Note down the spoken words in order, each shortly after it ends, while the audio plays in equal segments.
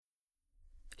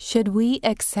Should we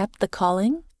accept the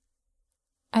calling?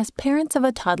 As parents of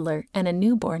a toddler and a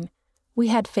newborn, we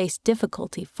had faced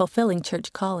difficulty fulfilling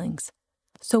church callings.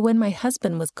 So when my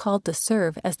husband was called to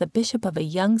serve as the bishop of a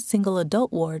young single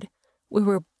adult ward, we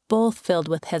were both filled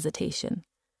with hesitation.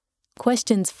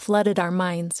 Questions flooded our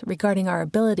minds regarding our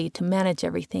ability to manage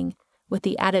everything with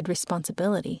the added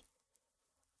responsibility.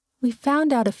 We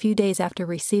found out a few days after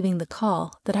receiving the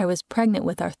call that I was pregnant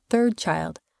with our third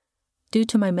child. Due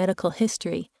to my medical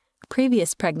history,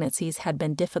 previous pregnancies had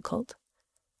been difficult.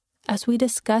 As we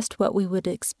discussed what we would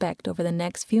expect over the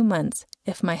next few months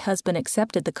if my husband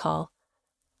accepted the call,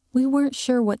 we weren't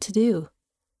sure what to do.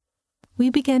 We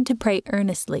began to pray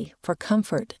earnestly for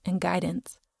comfort and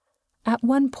guidance. At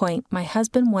one point, my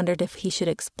husband wondered if he should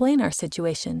explain our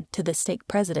situation to the stake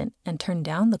president and turn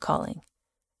down the calling.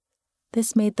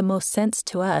 This made the most sense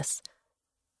to us,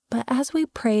 but as we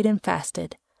prayed and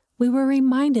fasted, we were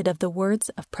reminded of the words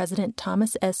of President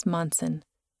Thomas S. Monson.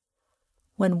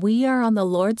 When we are on the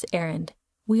Lord's errand,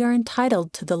 we are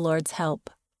entitled to the Lord's help.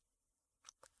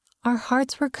 Our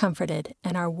hearts were comforted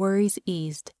and our worries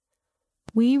eased.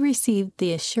 We received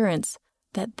the assurance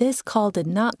that this call did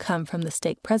not come from the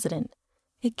stake president.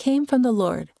 It came from the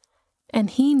Lord, and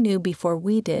He knew before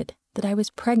we did that I was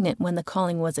pregnant when the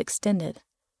calling was extended.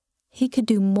 He could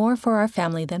do more for our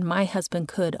family than my husband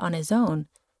could on his own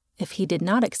if he did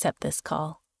not accept this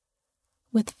call.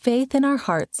 With faith in our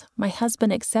hearts, my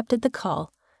husband accepted the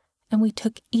call, and we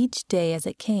took each day as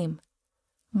it came.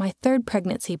 My third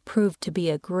pregnancy proved to be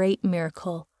a great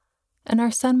miracle, and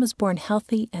our son was born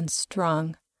healthy and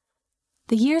strong.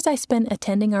 The years I spent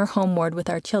attending our home ward with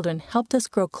our children helped us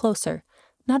grow closer,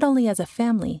 not only as a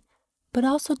family, but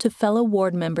also to fellow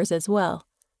ward members as well.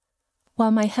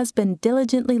 While my husband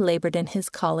diligently labored in his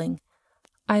calling,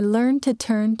 I learned to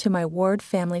turn to my ward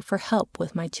family for help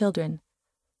with my children.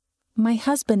 My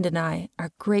husband and I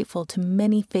are grateful to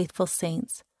many faithful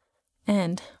saints,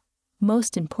 and,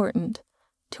 most important,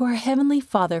 to our Heavenly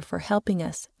Father for helping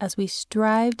us as we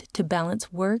strived to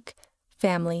balance work,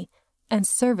 family, and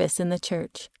service in the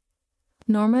church.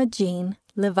 Norma Jean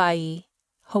Levi,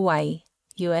 Hawaii,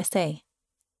 USA.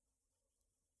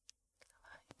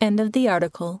 End of the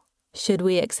article. Should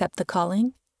we accept the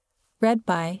calling? Read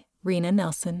by Rena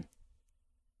Nelson.